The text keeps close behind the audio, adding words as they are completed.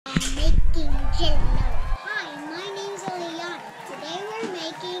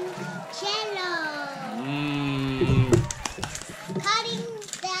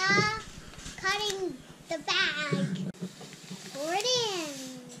Cutting the bag. Pour it in.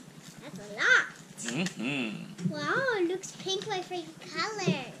 That's a lot. Wow, it looks pink, my favorite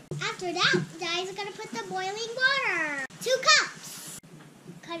color. After that, Daddy's gonna put the boiling water. 2 cups.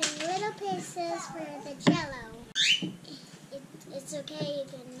 Cutting little pieces for the Jello. It's okay, you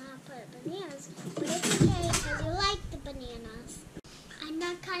cannot put bananas, but it's okay because you like the bananas. I'm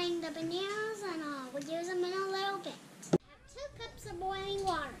not cutting the bananas and we'll use them in a little bit. I have 2 cups of boiling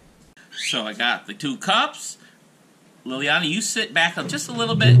water. So I got the 2 cups. Liliana, you sit back up just a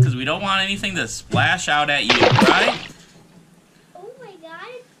little bit because we don't want anything to splash out at you, right? Oh my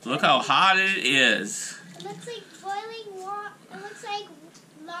God. Look how hot it is. It looks like boiling water. It looks like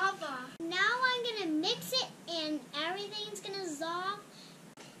lava. Now I'm going to mix it and everything's going to dissolve.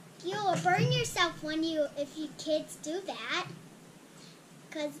 You'll burn yourself if you kids do that.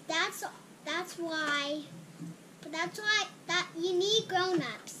 Because that's why you need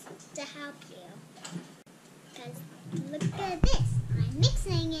grown-ups to help you. Because look at this, I'm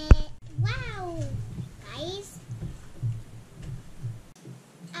mixing it. Wow, guys.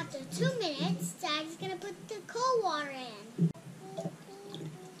 After 2 minutes, Dad's gonna put the cold water in.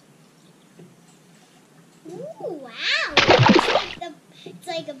 Ooh, wow! It's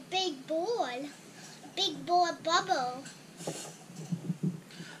like a big ball of bubble.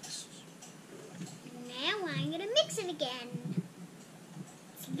 Now I'm gonna mix it again.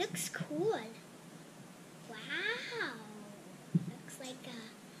 It looks cool. Wow.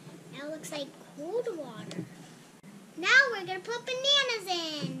 Now it looks like cold water. Now we're gonna put bananas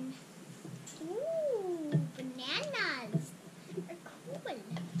in. Ooh, bananas are cool.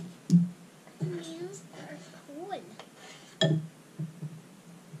 Bananas are cool.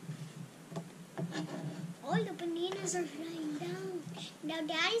 All the bananas are flying down. Now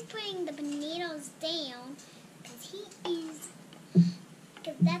Daddy's putting the bananas down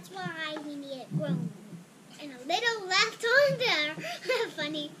because that's why we need it grown. And a little left on there.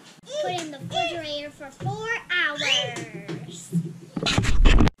 Funny. Put in the refrigerator for 4 hours.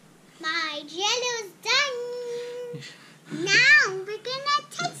 My Jello's done. Now we're gonna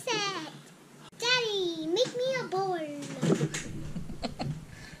taste it. Daddy, make me a bowl.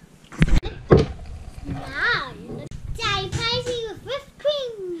 Now, Daddy fries me with whipped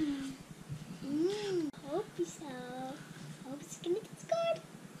cream. Hope so. Hope it's gonna taste good.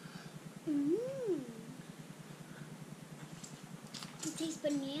 It tastes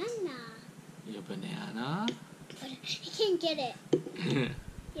banana. Your banana? I can't get it.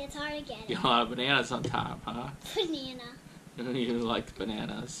 Yeah, it's hard to get it. You want bananas on top, huh? Banana. You like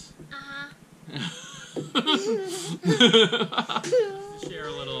bananas. Share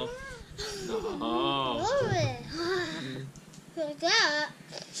a little. Oh. What's that?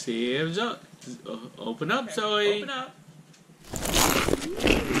 See, open up, Zoe. Open up.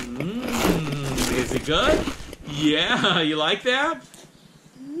 Is it good? Yeah, you like that?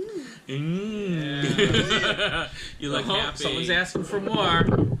 Yeah. You look happy. Someone's asking for more.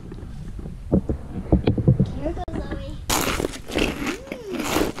 Here goes Zoe.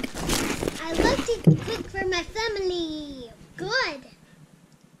 I like to cook for my family. Good.